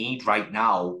I need right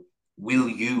now. Will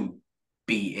you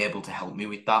be able to help me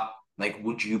with that? Like,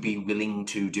 would you be willing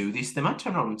to do this? They might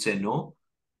turn around and say no.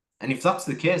 And if that's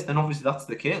the case, then obviously that's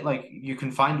the case. Like, you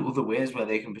can find other ways where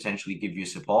they can potentially give you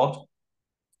support.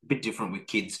 A bit different with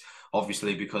kids,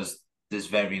 obviously, because there's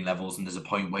varying levels and there's a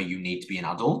point where you need to be an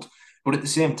adult. But at the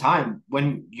same time,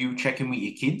 when you check in with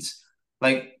your kids,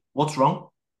 like, what's wrong?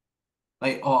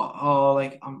 Like,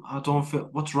 I don't feel,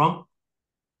 what's wrong?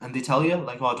 And they tell you,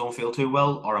 like, I don't feel too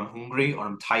well, or I'm hungry, or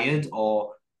I'm tired,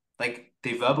 or like,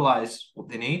 they verbalize what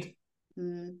they need.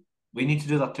 We need to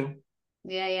do that too.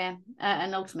 Yeah.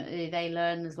 And ultimately they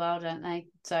learn as well, don't they?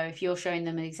 So if you're showing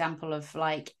them an example of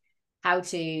like how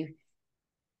to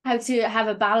have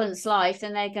a balanced life,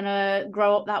 then they're gonna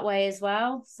grow up that way as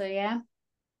well. So yeah.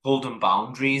 Holding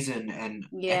boundaries and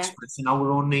expressing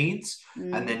our own needs,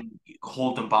 and then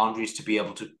holding boundaries to be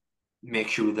able to make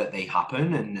sure that they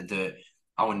happen and that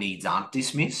our needs aren't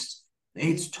dismissed.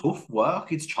 It's tough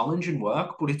work, it's challenging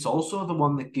work, but it's also the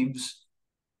one that gives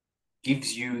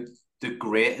you the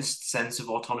greatest sense of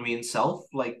autonomy and self.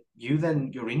 Like,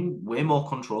 you're in way more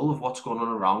control of what's going on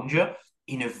around you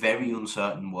in a very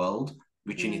uncertain world,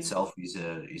 which in itself is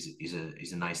a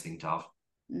nice thing to have.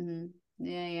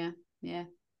 Yeah.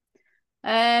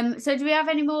 So do we have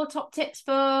any more top tips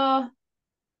for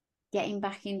getting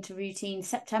back into routine?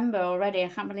 September already. I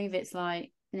can't believe it's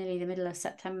like nearly the middle of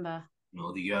September.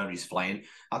 No, the year is flying.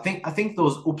 I think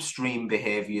those upstream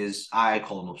behaviors, I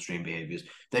call them upstream behaviors,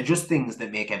 they're just things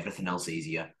that make everything else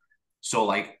easier. So,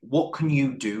 like, what can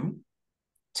you do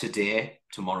today,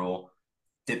 tomorrow,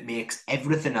 that makes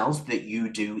everything else that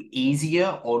you do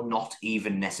easier or not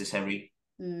even necessary?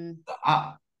 Different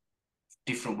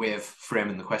way of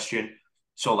framing the question.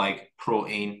 So, like,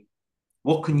 protein,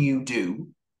 what can you do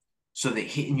so that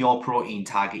hitting your protein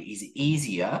target is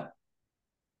easier,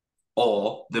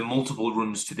 or the multiple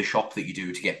runs to the shop that you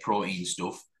do to get protein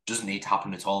stuff doesn't need to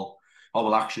happen at all? oh,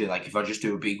 well, actually, like if I just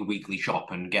do a big weekly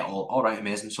shop and get all right,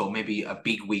 amazing. So maybe a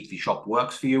big weekly shop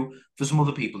works for you. For some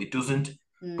other people, it doesn't.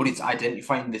 But it's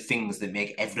identifying the things that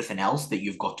make everything else that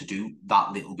you've got to do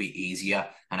that little bit easier.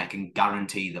 And I can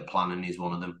guarantee that planning is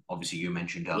one of them. Obviously, you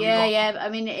mentioned earlier Yeah, on. yeah. I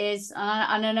mean, it is.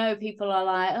 And I know people are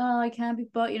like, oh, I can't be,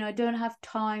 but, I don't have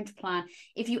time to plan.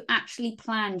 If you actually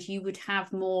planned, you would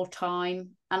have more time.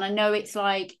 And I know it's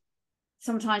like,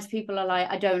 sometimes people are like,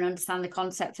 I don't understand the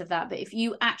concept of that. But if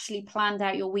you actually planned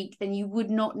out your week, then you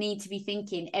would not need to be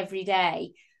thinking every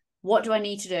day, what do I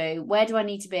need to do? Where do I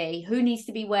need to be? Who needs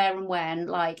to be where and when?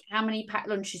 Like, how many packed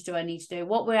lunches do I need to do?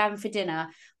 What we're having for dinner?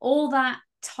 All that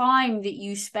time that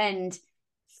you spend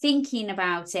thinking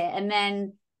about it and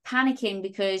then panicking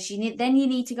because you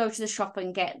need to go to the shop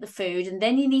and get the food, and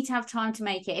then you need to have time to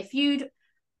make it. If you'd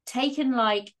taken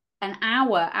like an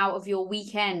hour out of your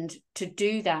weekend to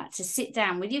do that, to sit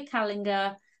down with your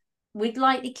calendar, with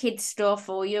like the kids stuff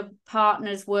or your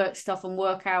partner's work stuff and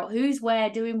work out who's where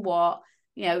doing what,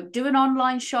 do an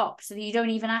online shop so that you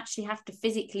don't even actually have to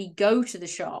physically go to the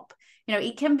shop.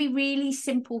 It can be really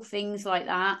simple things like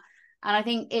that. And I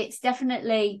think it's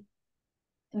definitely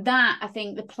that. I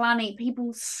think the planning,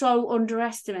 people so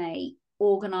underestimate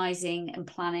organizing and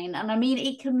planning. And I mean,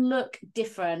 it can look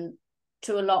different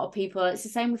to a lot of people. It's the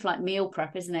same with like meal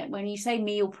prep, isn't it? When you say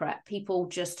meal prep, people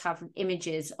just have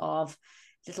images of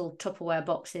little Tupperware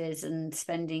boxes and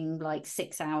spending like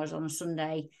 6 hours on a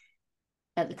Sunday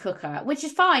at the cooker, which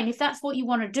is fine if that's what you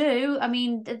want to do. I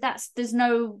mean, there's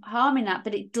no harm in that,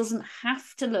 but it doesn't have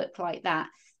to look like that.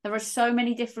 There are so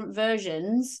many different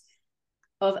versions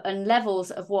of and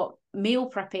levels of what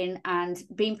meal prepping and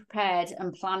being prepared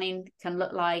and planning can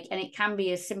look like. And it can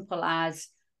be as simple as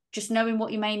just knowing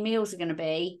what your main meals are going to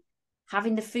be,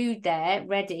 having the food there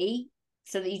ready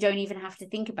so that you don't even have to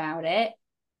think about it.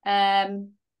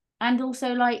 And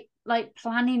also like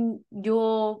planning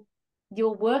your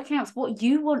workouts, what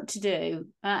you want to do.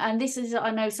 And this is,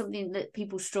 I know, something that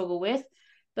people struggle with,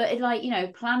 but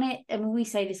plan it. I mean, we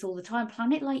say this all the time,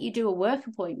 plan it like you do a work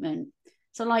appointment.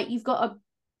 So like you've got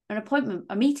an appointment,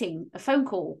 a meeting, a phone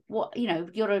call,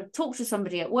 you're to talk to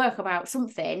somebody at work about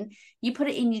something, you put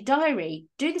it in your diary.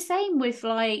 Do the same with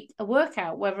like a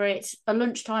workout, whether it's a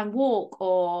lunchtime walk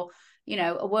or,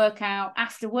 a workout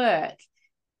after work.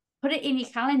 Put it in your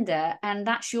calendar, and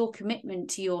that's your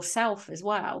commitment to yourself as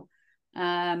well.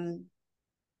 And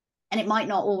it might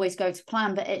not always go to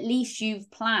plan, but at least you've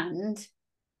planned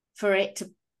for it to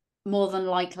more than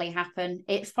likely happen.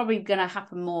 It's probably going to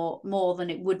happen more than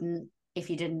it wouldn't if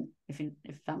you didn't, if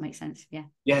that makes sense.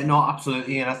 Yeah, no,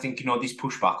 absolutely. And I think, this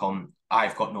pushback on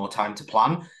I've got no time to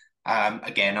plan.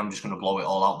 Again, I'm just going to blow it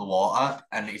all out the water,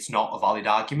 and it's not a valid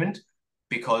argument,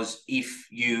 because if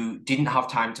you didn't have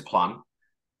time to plan,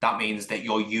 that means that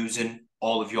you're using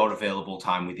all of your available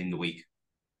time within the week.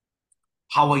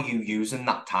 How are you using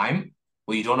that time?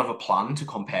 Well, you don't have a plan to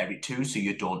compare it to, so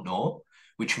you don't know,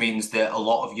 which means that a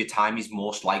lot of your time is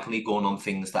most likely going on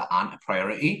things that aren't a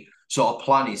priority. So a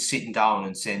plan is sitting down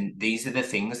and saying, these are the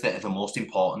things that are the most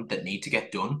important that need to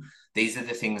get done. These are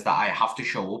the things that I have to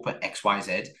show up at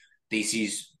XYZ. This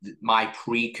is my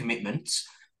pre-commitments.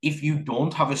 If you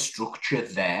don't have a structure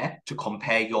there to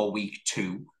compare your week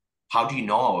to, how do you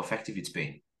know how effective it's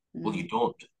been? Well, you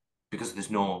don't, because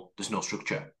there's no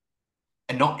structure.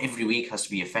 And not every week has to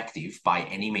be effective by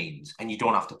any means. And you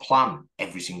don't have to plan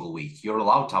every single week. You're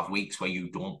allowed to have weeks where you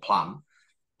don't plan,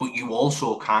 but you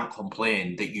also can't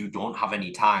complain that you don't have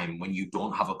any time when you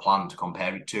don't have a plan to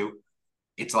compare it to.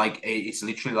 It's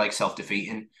literally like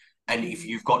self-defeating. And if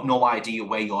you've got no idea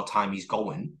where your time is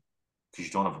going because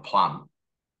you don't have a plan,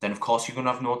 then of course you're going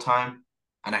to have no time.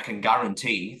 And I can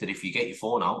guarantee that if you get your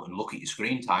phone out and look at your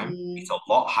screen time, it's a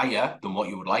lot higher than what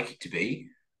you would like it to be.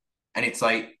 And it's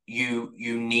like you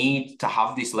need to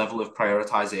have this level of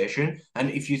prioritization. And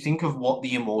if you think of what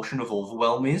the emotion of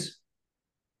overwhelm is,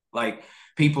 like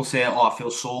people say, oh, I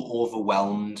feel so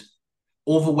overwhelmed.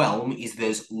 Overwhelm is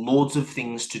there's loads of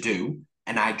things to do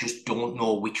and I just don't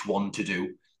know which one to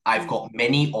do. I've got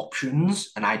many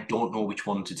options and I don't know which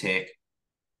one to take.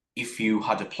 If you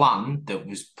had a plan that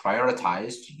was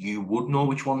prioritized, you would know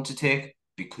which one to take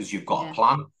because you've got a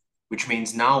plan, which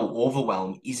means now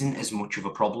overwhelm isn't as much of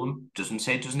a problem. Doesn't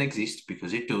say it doesn't exist,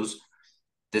 because it does.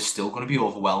 There's still going to be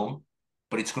overwhelm,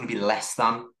 but it's going to be less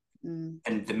than.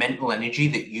 And the mental energy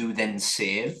that you then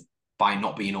save by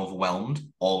not being overwhelmed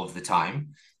all of the time,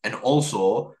 and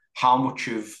also how much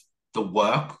of the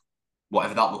work,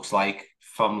 whatever that looks like,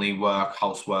 family work,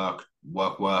 housework,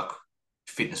 work,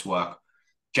 fitness work,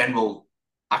 general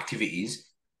activities,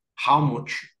 how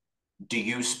much do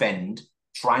you spend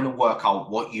trying to work out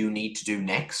what you need to do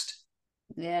next?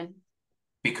 Yeah.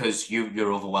 because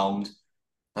you're overwhelmed.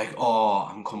 Like, oh,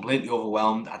 I'm completely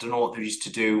overwhelmed. I don't know what there is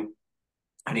to do.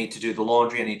 I need to do the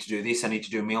laundry. I need to do this. I need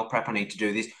to do meal prep. I need to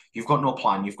do this. You've got no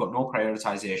plan. You've got no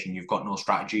prioritization. You've got no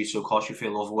strategy. So, of course, you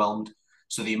feel overwhelmed.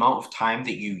 So, the amount of time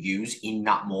that you use in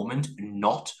that moment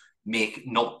not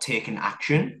taking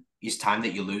action is time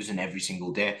that you're losing every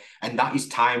single day. And that is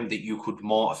time that you could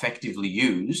more effectively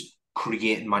use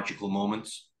creating magical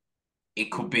moments.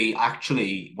 It could be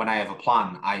actually when I have a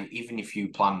plan, even if you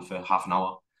plan for half an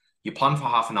hour, you plan for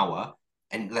half an hour,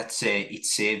 and let's say it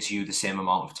saves you the same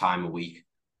amount of time a week.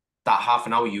 That half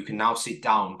an hour, you can now sit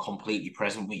down completely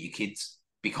present with your kids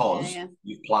because Yeah.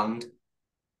 you've planned.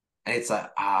 And it's like,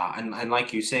 and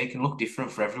like you say, it can look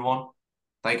different for everyone.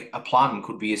 Like a plan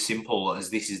could be as simple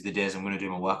as this is the days I'm going to do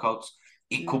my workouts.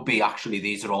 It could be actually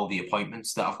these are all the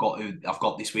appointments that I've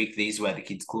got this week. These are where the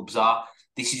kids' clubs are.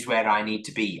 This is where I need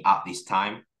to be at this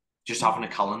time. Just having a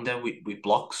calendar with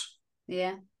blocks.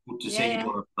 Yeah. But to Yeah, say you yeah.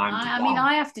 don't have time to I mean, plan.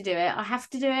 I have to do it. I have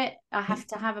to do it. I have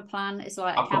to have a plan. It's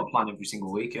like I I've got can't a plan every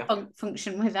single week, yeah.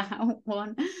 function without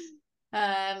one.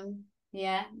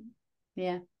 Yeah,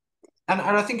 yeah. And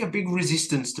I think a big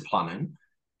resistance to planning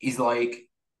is like,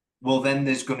 well, then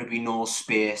there's going to be no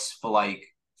space for like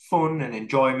fun and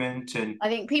enjoyment and I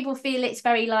think people feel it's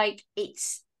very like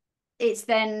it's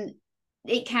then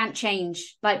it can't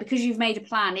change. Like because you've made a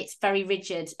plan, it's very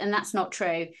rigid, and that's not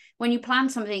true. When you plan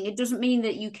something, it doesn't mean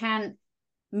that you can't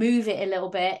move it a little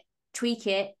bit, tweak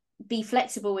it, be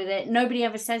flexible with it. Nobody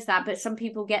ever says that, but some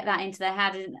people get that into their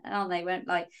head, and they won't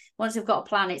like once they've got a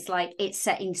plan, it's like it's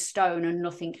set in stone and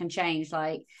nothing can change.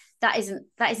 Like that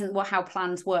isn't what how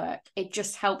plans work. It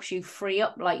just helps you free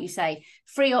up, like you say,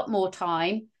 free up more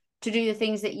time to do the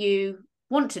things that you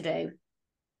want to do.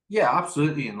 yeah,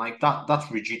 absolutely. And like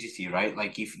that's rigidity, right?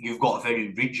 Like if you've got a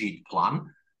very rigid plan,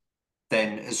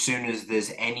 then as soon as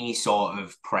there's any sort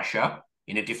of pressure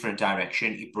in a different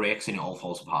direction, it breaks and it all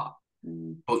falls apart.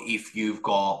 Mm. But if you've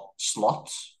got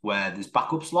slots where there's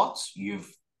backup slots,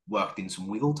 you've worked in some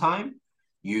wiggle time,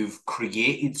 you've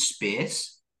created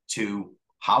space to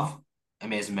have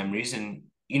amazing memories. And,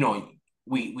 you know,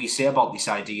 we say about this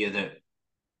idea that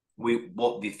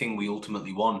what the thing we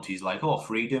ultimately want is like, oh,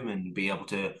 freedom and be able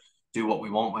to do what we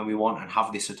want when we want and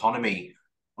have this autonomy.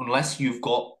 Unless you've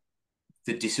got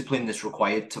the discipline that's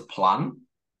required to plan,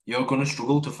 you're going to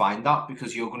struggle to find that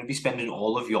because you're going to be spending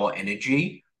all of your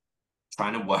energy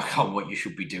trying to work out what you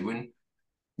should be doing.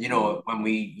 You know, Mm. when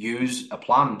we use a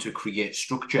plan to create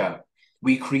structure,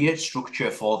 we create structure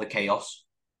for the chaos.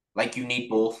 Like you need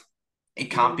both.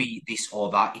 It can't Mm. be this or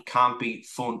that. It can't be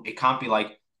fun. It can't be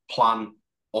like plan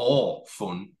or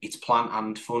fun. It's plan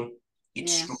and fun.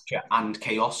 It's Yeah, structure and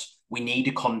chaos. We need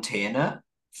a container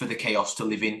for the chaos to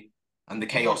live in. And the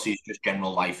yeah. chaos is just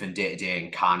general life and day to day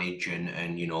and carnage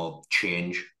and you know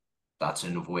change. That's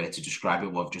another way to describe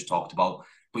it. What I've just talked about.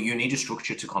 But you need a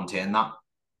structure to contain that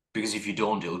because if you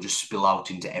don't, it'll just spill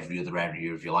out into every other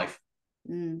area of your life.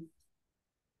 Mm.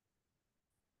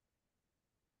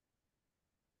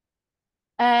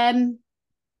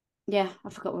 Yeah, I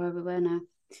forgot where we were now.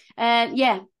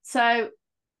 Yeah, so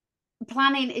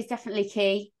planning is definitely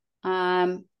key.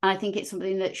 And I think it's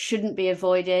something that shouldn't be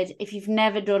avoided. If you've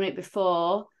never done it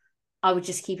before, I would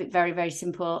just keep it very, very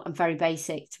simple and very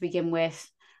basic to begin with.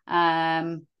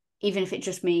 Even if it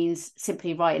just means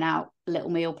simply writing out a little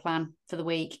meal plan for the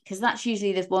week, because that's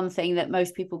usually the one thing that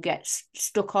most people get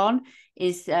stuck on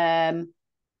is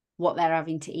what they're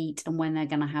having to eat and when they're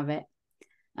going to have it.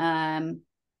 Um,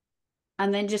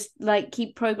 and then just like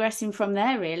keep progressing from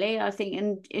there, really. I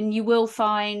think, and you will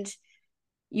find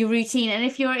your routine. And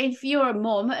if you're a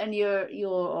mom and you're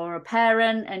or a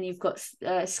parent and you've got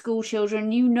school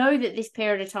children, you know that this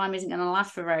period of time isn't going to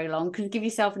last for very long. Because give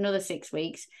yourself another 6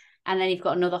 weeks and then you've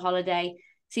got another holiday.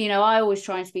 So I always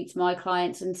try and speak to my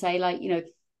clients and say, like, you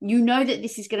know that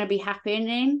this is going to be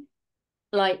happening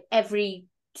like every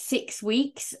 6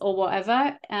 weeks or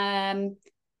whatever.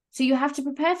 So you have to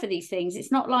prepare for these things.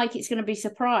 It's not like it's going to be a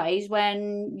surprise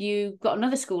when you've got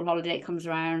another school holiday that comes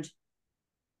around.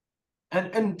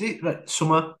 And like,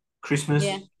 summer, Yeah, Christmas,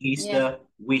 yeah. Easter,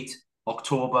 Whit,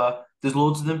 October, there's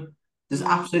loads of them. There's Mm.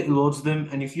 absolutely loads of them.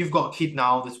 And if you've got a kid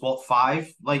now that's what,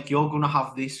 5, like you're gonna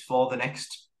have this for the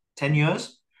next 10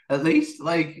 years at least.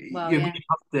 Like Well, you're yeah. gonna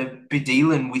have to be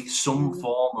dealing with some Mm.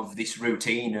 form of this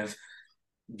routine of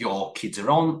your kids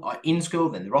are in school,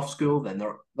 then they're off school, then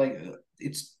they're like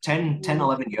it's 10, Yeah.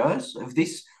 11 years of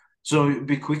this. So it'd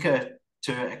be quicker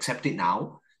to accept it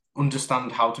now,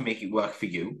 understand how to make it work for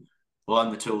you, learn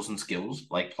the tools and skills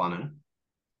like planning,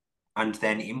 and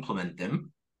then implement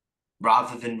them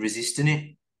rather than resisting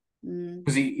it. Mm.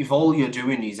 Because if all you're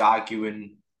doing is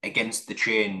arguing against the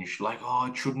change. Like, oh,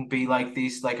 it shouldn't be like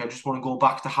this. Like, I just want to go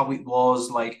back to how it was.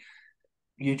 Like,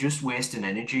 you're just wasting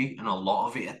energy and a lot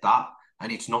of it at that.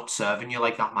 And it's not serving you.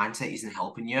 Like, that mindset isn't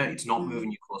helping you. It's not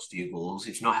moving you close to your goals.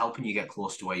 It's not helping you get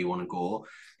close to where you want to go.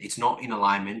 It's not in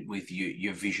alignment with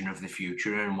your vision of the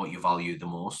future and what you value the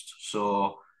most.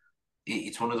 So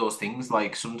it's one of those things,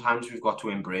 like, sometimes we've got to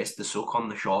embrace the suck on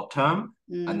the short term.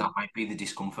 And that might be the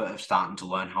discomfort of starting to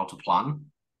learn how to plan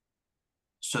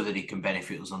so that it can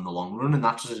benefit us on the long run. And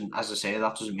that doesn't, as I say,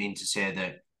 that doesn't mean to say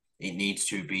that it needs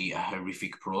to be a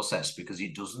horrific process, because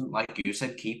it doesn't. Like you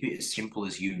said, keep it as simple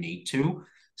as you need to.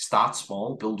 Start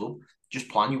small, build up. Just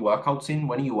plan your workouts in.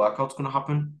 When are your workouts going to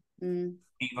happen?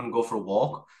 Even go for a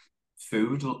walk.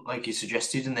 Food, like you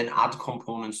suggested, and then add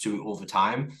components to it over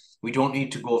time. We don't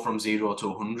need to go from 0 to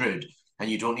 100, and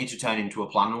you don't need to turn into a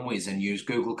planner whiz and use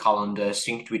Google Calendar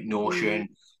synced with Notion,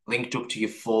 linked up to your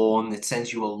phone that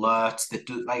sends you alerts.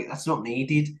 That's not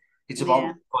needed. It's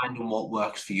about finding what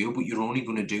works for you, but you're only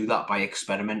going to do that by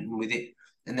experimenting with it.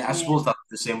 And I suppose that's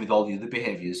the same with all the other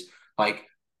behaviors. Like,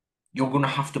 you're going to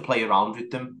have to play around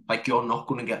with them. Like, you're not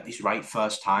going to get this right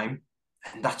first time,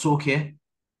 and that's okay,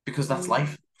 because that's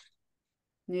life.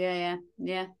 Yep.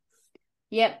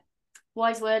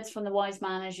 Wise words from the wise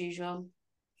man, as usual.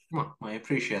 Well, I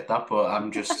appreciate that, but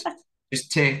I'm just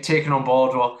taking on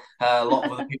board what a lot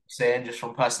of other people saying, just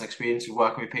from personal experience of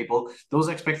working with people. Those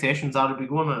expectations are a big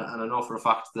one, and I know for a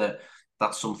fact that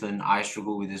that's something I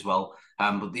struggle with as well.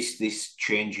 But this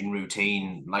change in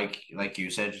routine, like you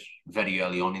said very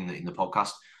early on in the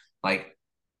podcast, like,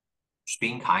 just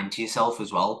being kind to yourself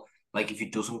as well. Like, if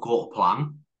it doesn't go to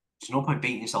plan, there's no point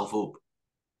beating yourself up.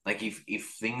 Like,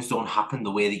 if things don't happen the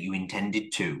way that you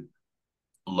intended to,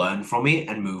 learn from it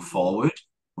and move forward,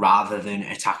 rather than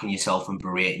attacking yourself and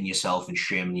berating yourself and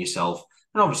shaming yourself.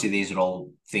 And obviously, these are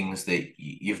all things that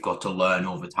you've got to learn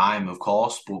over time, of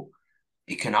course, but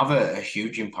it can have a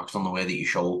huge impact on the way that you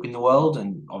show up in the world.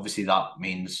 And obviously, that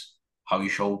means how you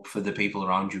show up for the people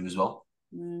around you as well.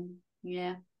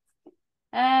 Yeah.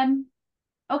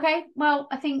 Okay. Well,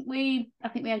 I think we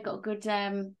had got a good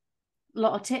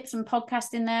lot of tips and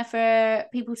podcasts in there for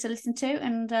people to listen to,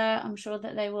 and I'm sure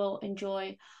that they will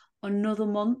enjoy another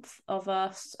month of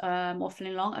us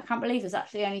waffling along. I can't believe there's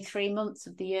actually only 3 months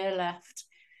of the year left.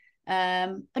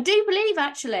 I do believe,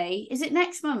 actually, is it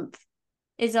next month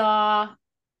is our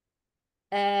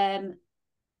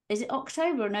is it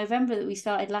October or November that we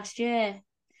started last year?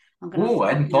 Oh,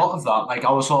 I hadn't thought of that. Like,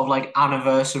 our sort of like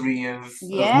anniversary of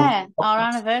our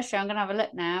anniversary. I'm gonna have a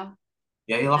look now.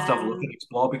 Yeah, you'll have to have a look and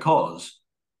explore, because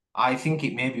I think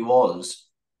it maybe was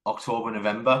October,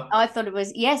 November. I thought it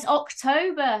was, yes,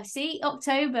 October. See,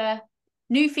 October.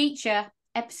 New feature,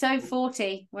 episode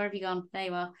 40. Where have you gone? There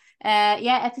you are.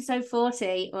 Episode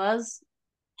 40 was.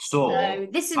 So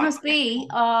this must be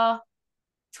our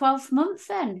 12th month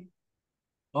then.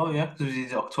 Oh, yeah, because we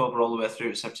did October all the way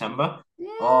through to September. Yeah.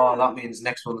 Oh, that means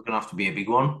next one's going to have to be a big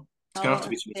one. It's going to have to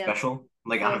be something special,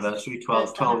 like anniversary,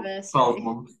 12 months.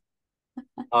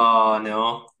 Oh,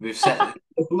 no. We've set...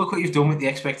 Look what you've done with the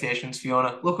expectations,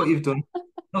 Fiona. Look what you've done.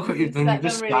 Look what you've done. You've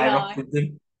just skyrocketed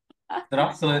them. They're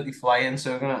absolutely flying.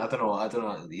 So I don't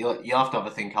know. You'll have to have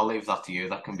a think. I'll leave that to you.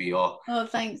 That can be your... Oh,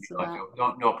 thanks for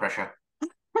that. No pressure.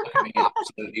 Look at me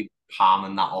absolutely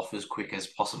palming that off as quick as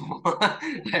possible.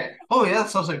 Oh yeah, that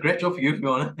sounds like a great job for you,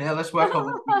 Fiona. Yeah, let's work out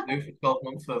what we can do for 12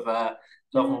 months of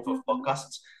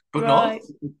podcasts. But right.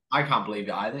 No, I can't believe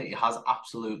it either. It has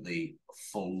absolutely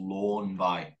flown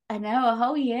by. I know, a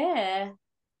whole year.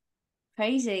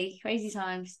 Crazy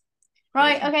times.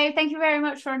 Right, okay, thank you very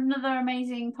much for another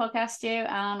amazing podcast, you,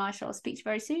 and I shall speak to you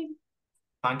very soon.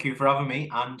 Thank you for having me,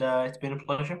 and it's been a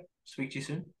pleasure. Speak to you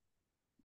soon.